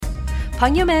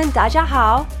朋友们，大家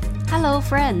好。Hello,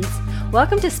 friends.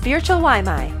 Welcome to Spiritual 外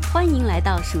卖。欢迎来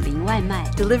到属灵外卖。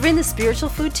Delivering the spiritual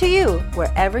food to you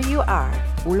wherever you are.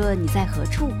 无论你在何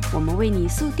处，我们为你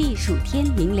速递属天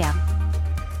灵粮。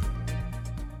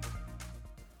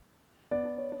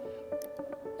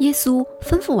耶稣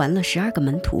吩咐完了12个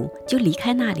门徒，就离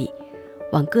开那里，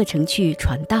往各城去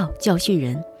传道，教训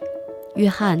人。约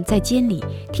翰在监里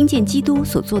听见基督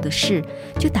所做的事，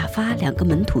就打发2个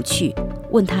门徒去，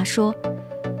问他说：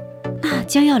那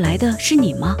将要来的是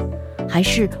你吗？还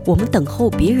是我们等候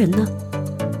别人呢？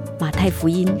马太福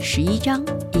音11章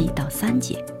1到3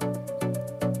节。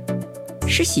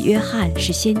施洗约翰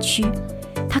是先驱，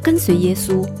他跟随耶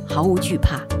稣毫无惧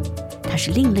怕，他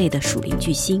是另类的属灵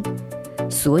巨星，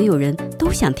所有人都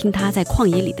想听他在旷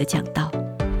野里的讲道。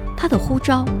他的呼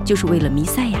召就是为了弥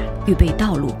赛亚预备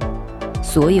道路。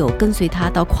所有跟随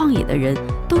他到旷野的人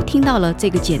都听到了这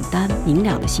个简单明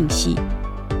了的信息：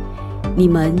你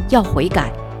们要悔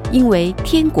改，因为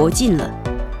天国近了。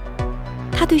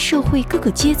他对社会各个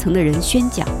阶层的人宣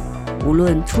讲，无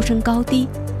论出身高低，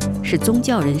是宗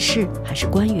教人士还是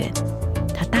官员，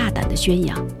他大胆地宣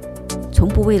扬，从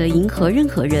不为了迎合任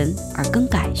何人而更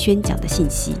改宣讲的信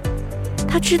息。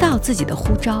他知道自己的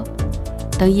呼召，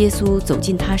当耶稣走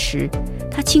近他时，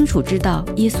他清楚知道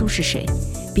耶稣是谁，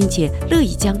并且乐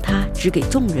意将他指给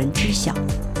众人知晓，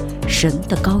神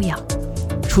的羔羊，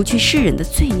除去世人的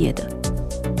罪孽的。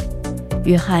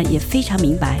约翰也非常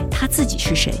明白他自己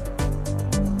是谁，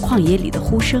旷野里的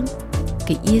呼声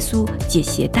给耶稣解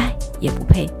鞋带也不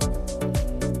配。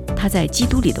他在基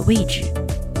督里的位置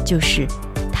就是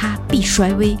他必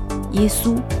衰微，耶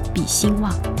稣必兴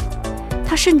旺。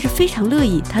他甚至非常乐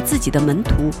意他自己的门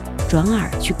徒转而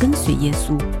去跟随耶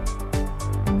稣。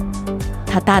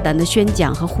他大胆的宣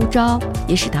讲和呼召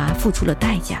也使他付出了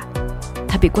代价，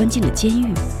他被关进了监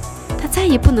狱，他再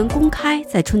也不能公开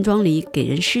在村庄里给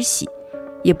人施洗，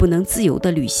也不能自由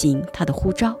地履行他的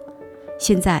呼召。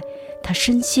现在他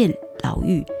身陷牢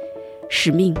狱，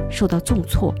使命受到重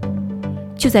挫。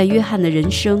就在约翰的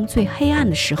人生最黑暗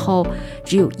的时候，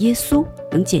只有耶稣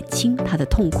能减轻他的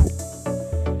痛苦。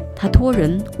他托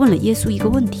人问了耶稣一个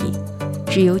问题，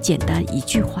只有简单一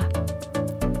句话：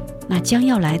那将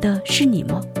要来的是你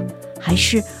吗？还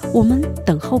是我们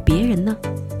等候别人呢？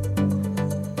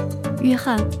约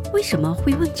翰为什么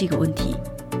会问这个问题？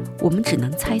我们只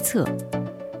能猜测，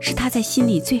是他在心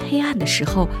里最黑暗的时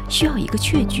候需要一个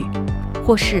确据，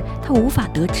或是他无法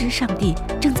得知上帝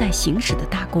正在行使的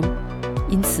大功，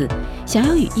因此想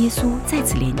要与耶稣再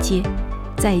次连接，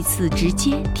再一次直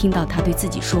接听到他对自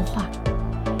己说话。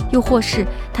又或是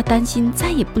他担心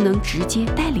再也不能直接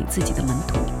带领自己的门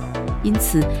徒，因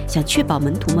此想确保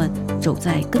门徒们走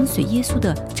在跟随耶稣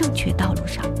的正确道路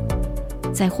上。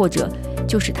再或者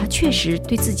就是他确实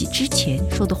对自己之前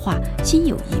说的话心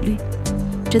有疑虑，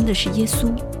真的是耶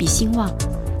稣必兴旺，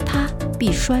他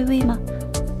必衰微吗？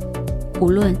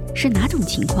无论是哪种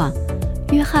情况，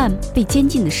约翰被监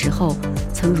禁的时候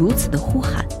曾如此的呼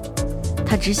喊，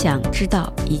他只想知道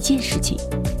一件事情，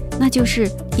那就是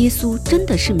耶稣真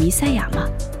的是弥赛亚吗？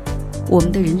我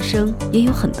们的人生也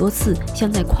有很多次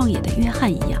像在旷野的约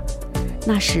翰一样，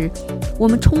那时我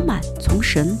们充满从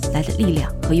神来的力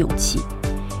量和勇气，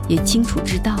也清楚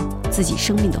知道自己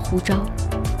生命的呼召。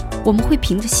我们会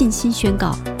凭着信心宣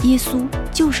告耶稣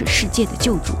就是世界的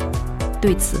救主，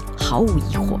对此毫无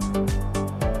疑惑。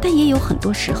但也有很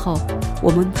多时候，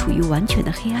我们处于完全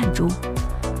的黑暗中，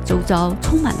周遭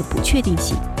充满了不确定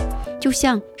性，就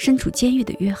像身处监狱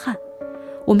的约翰。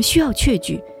我们需要确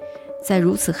据，在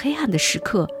如此黑暗的时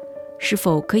刻，是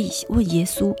否可以问耶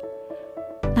稣：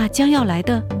那将要来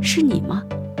的是你吗？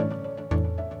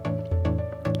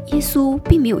耶稣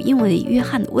并没有因为约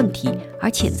翰的问题而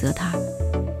谴责他。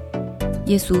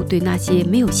耶稣对那些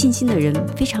没有信心的人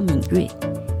非常敏锐，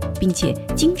并且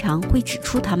经常会指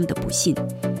出他们的不信，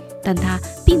但他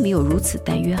并没有如此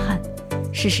待约翰。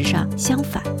事实上，相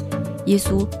反，耶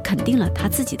稣肯定了他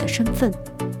自己的身份，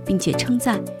并且称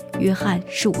赞约翰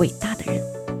是伟大的人。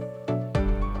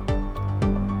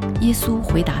耶稣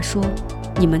回答说：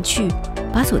你们去，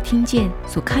把所听见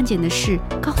所看见的事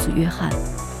告诉约翰，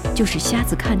就是瞎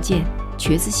子看见，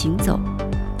瘸子行走，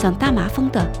长大麻风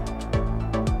的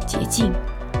洁净，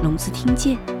聋子听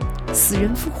见，死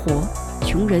人复活，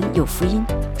穷人有福音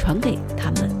传给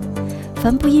他们。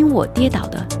凡不因我跌倒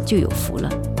的就有福了。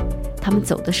他们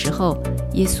走的时候，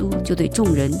耶稣就对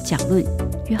众人讲论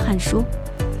约翰说：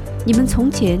你们从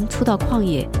前出到旷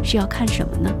野是要看什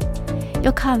么呢？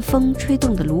要看风吹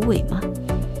动的芦苇吗？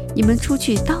你们出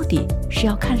去到底是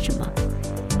要看什么？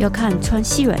要看穿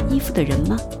细软衣服的人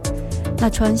吗？那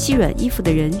穿细软衣服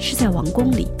的人是在王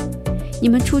宫里。你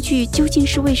们出去究竟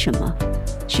是为什么？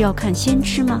是要看先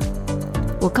知吗？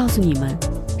我告诉你们，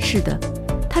是的，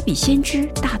他比先知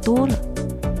大多了。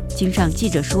经上记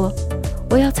着说，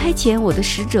我要差遣我的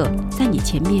使者在你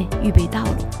前面预备道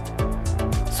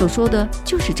路。所说的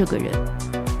就是这个人。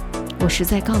我实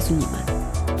在告诉你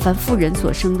们，凡妇人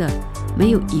所生的，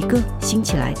没有一个兴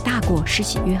起来大过施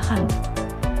洗约翰的。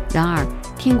然而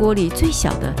天国里最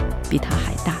小的比他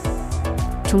还大。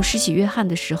从施洗约翰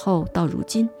的时候到如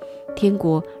今，天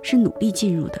国是努力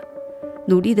进入的，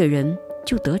努力的人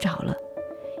就得着了。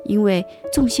因为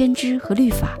众先知和律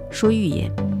法说预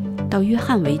言，到约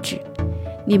翰为止。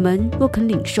你们若肯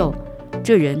领受，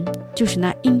这人就是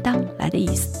那应当来的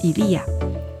以利亚。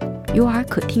有耳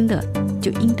可听的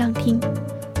就应当听。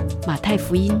马太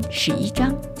福音11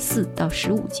章4到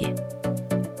15节。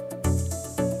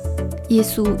耶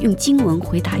稣用经文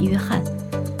回答约翰，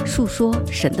述说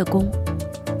神的功。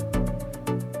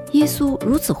耶稣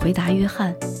如此回答约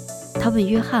翰，他问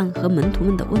约翰和门徒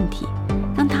们的问题，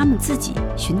让他们自己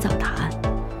寻找答案。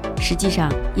实际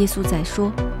上，耶稣在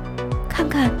说，看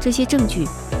看这些证据，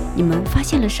你们发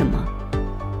现了什么？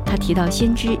他提到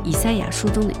先知以赛亚书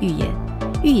中的预言，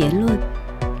预言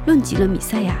论及了弥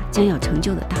赛亚将要成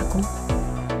就的大功。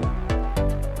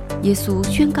耶稣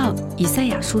宣告以赛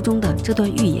亚书中的这段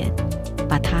预言，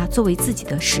把它作为自己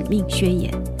的使命宣言。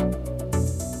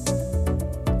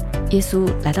耶稣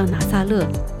来到拿撒勒，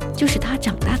就是他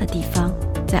长大的地方，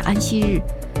在安息日，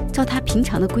照他平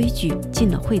常的规矩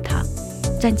进了会堂，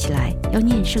站起来要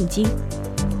念圣经。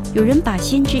有人把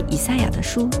先知以赛亚的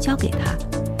书交给他，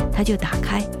他就打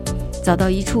开，找到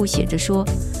一处写着说，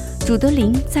主的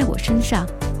灵在我身上，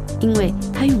因为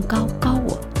他用膏膏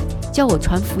我，叫我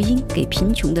传福音给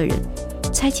贫穷的人，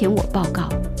差遣我报告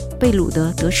被掳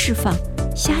的得释放，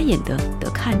瞎眼的得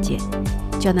看见，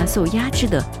叫那受压制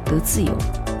的得自由，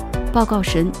报告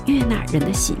神悦纳人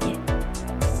的喜年。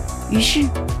于是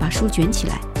把书卷起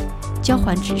来，交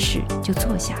还执事，就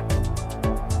坐下。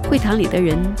会堂里的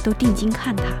人都定睛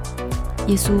看他。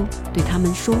耶稣对他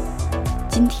们说，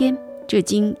今天这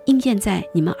经应验在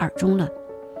你们耳中了。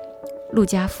路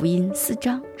加福音4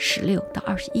章16到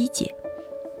21节。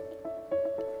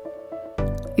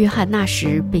约翰那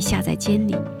时被下在监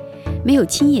里，没有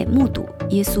亲眼目睹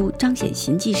耶稣彰显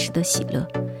行迹时的喜乐，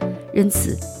因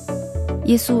此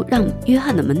耶稣让约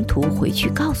翰的门徒回去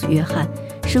告诉约翰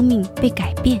生命被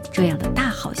改变这样的大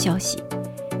好消息。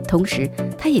同时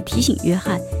他也提醒约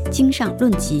翰经上论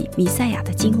及弥赛亚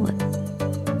的经文。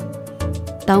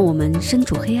当我们身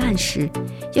处黑暗时，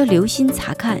要留心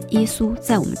查看耶稣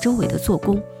在我们周围的做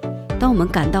工。当我们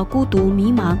感到孤独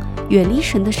迷茫远离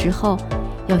神的时候，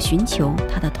要寻求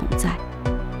他的同在，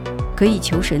可以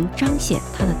求神彰显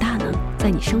他的大能在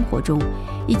你生活中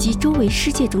以及周围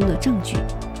世界中的证据。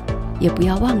也不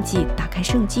要忘记打开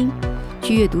圣经，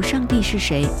去阅读上帝是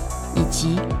谁，以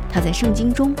及他在圣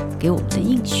经中给我们的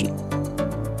应许。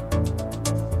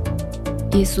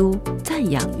耶稣赞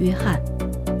扬约翰。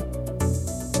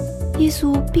耶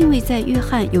稣并未在约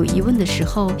翰有疑问的时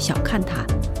候小看他，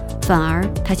反而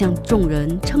他向众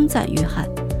人称赞约翰。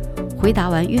回答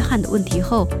完约翰的问题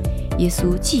后，耶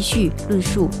稣继续论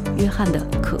述约翰的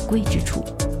可贵之处。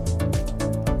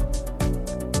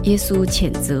耶稣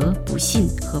谴责不信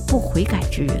和不悔改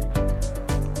之人。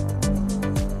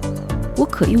我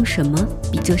可用什么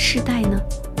比这世代呢？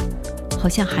好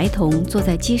像孩童坐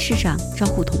在街市上招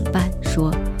呼同伴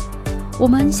说，我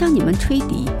们向你们吹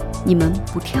笛，你们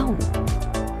不跳舞；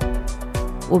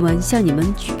我们向你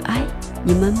们举哀，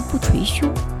你们不捶胸。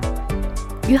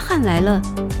约翰来了，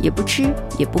也不吃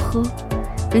也不喝，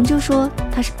人就说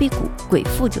他是被鬼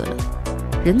附着了；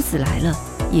人子来了，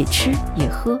也吃也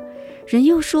喝，人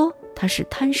又说他是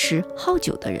贪食好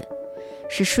酒的人，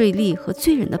是税吏和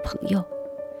罪人的朋友。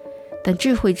但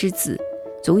智慧之子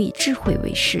总以智慧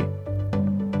为事。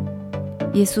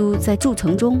耶稣在诸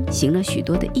城中行了许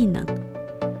多的异能，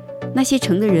那些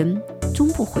城的人终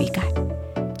不悔改，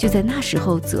就在那时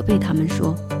候责备他们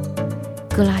说，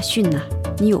哥拉汛啊，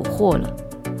你有祸了；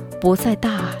伯赛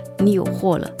大啊，你有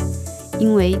祸了，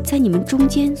因为在你们中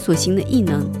间所行的异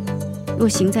能，若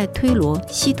行在推罗、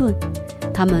西顿，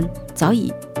他们早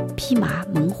已披麻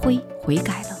蒙灰悔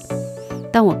改了。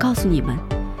但我告诉你们，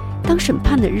当审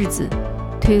判的日子，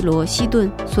推罗、西顿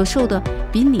所受的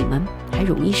比你们还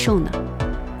容易受呢。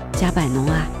加百农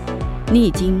啊，你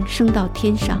已经升到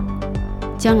天上，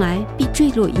将来必坠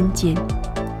落阴间，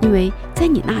因为在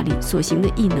你那里所行的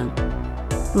异能，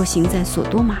若行在所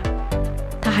多玛，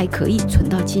它还可以存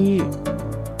到今日。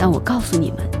但我告诉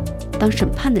你们，当审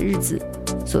判的日子，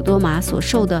所多玛所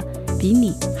受的比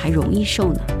你还容易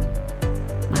受呢。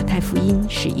马太福音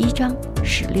11章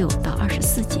16到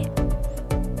24节。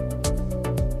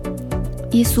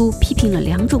耶稣批评了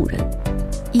两种人，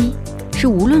一是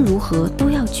无论如何都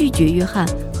要拒绝约翰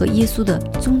和耶稣的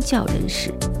宗教人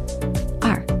士；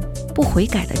二，不悔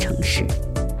改的诚实。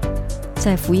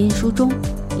在福音书中，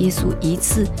耶稣一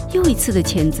次又一次的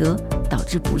谴责导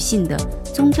致不幸的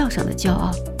宗教上的骄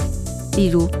傲，例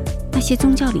如那些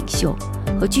宗教领袖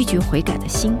和拒绝悔改的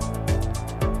心，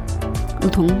如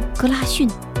同哥拉汛、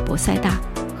伯赛大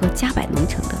和加百农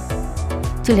城的。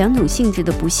这两种性质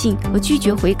的不幸和拒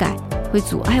绝悔改会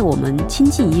阻碍我们亲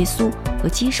近耶稣和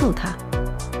接受他。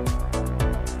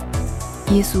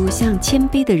耶稣向谦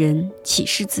卑的人启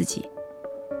示自己。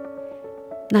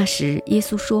那时耶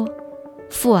稣说：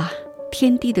父啊，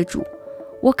天地的主，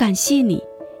我感谢你，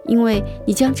因为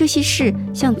你将这些事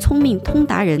向聪明通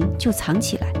达人就藏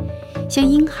起来，向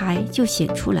婴孩就显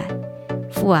出来。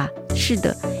父啊，是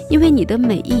的，因为你的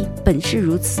美意本是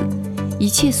如此，一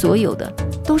切所有的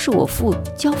都是我父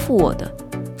交付我的，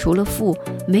除了父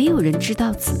没有人知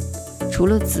道子，除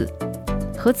了子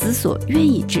和子所愿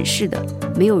意指示的，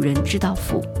没有人知道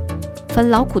父。凡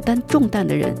劳苦担重担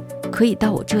的人可以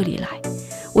到我这里来，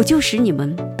我就使你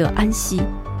们得安息。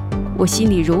我心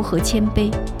里柔和谦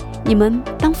卑，你们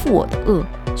当负我的恶，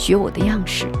学我的样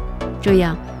式，这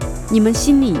样你们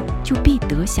心里就必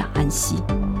得享安息。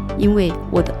因为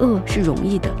我的恶是容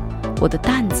易的，我的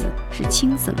担子是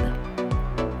轻省的。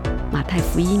马太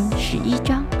福音11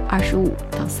章25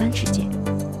到30节。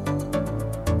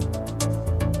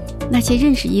那些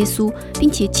认识耶稣并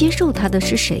且接受他的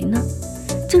是谁呢？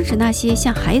正是那些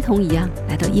像孩童一样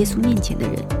来到耶稣面前的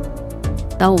人。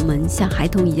当我们像孩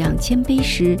童一样谦卑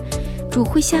时，主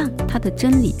会向他的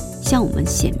真理向我们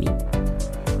显明。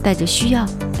带着需要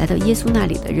来到耶稣那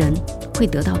里的人会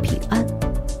得到平安。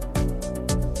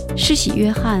施洗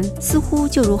约翰似乎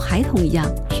就如孩童一样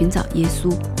寻找耶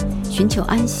稣，寻求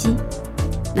安息。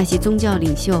那些宗教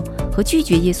领袖和拒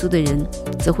绝耶稣的人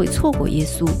则会错过耶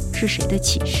稣是谁的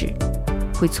启示，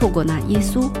会错过那耶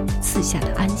稣赐下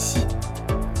的安息。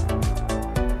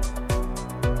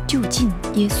就近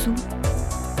耶稣。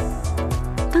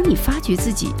当你发觉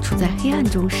自己处在黑暗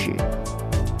中时，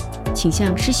请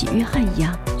像施洗约翰一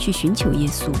样去寻求耶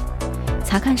稣，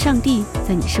查看上帝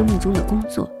在你生命中的工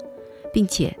作，并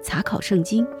且查考圣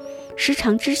经，时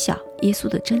常知晓耶稣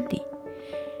的真理，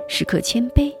时刻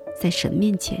谦卑在神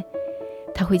面前。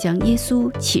他会将耶稣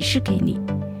启示给你，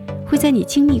会在你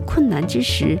经历困难之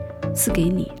时赐给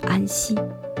你安息。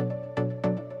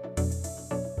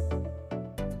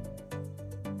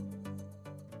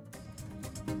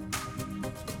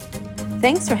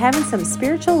Thanks for having some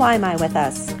spiritual Waimai with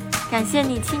us. 感谢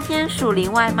你今天属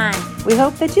灵外卖， We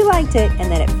hope that you liked it and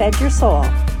that it fed your soul.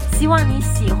 希望你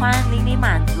喜欢，灵里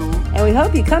满足， And we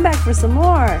hope you come back for some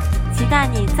more. 期待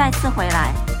你再次回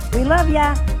来。 We love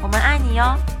ya. 我们爱你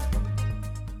哦。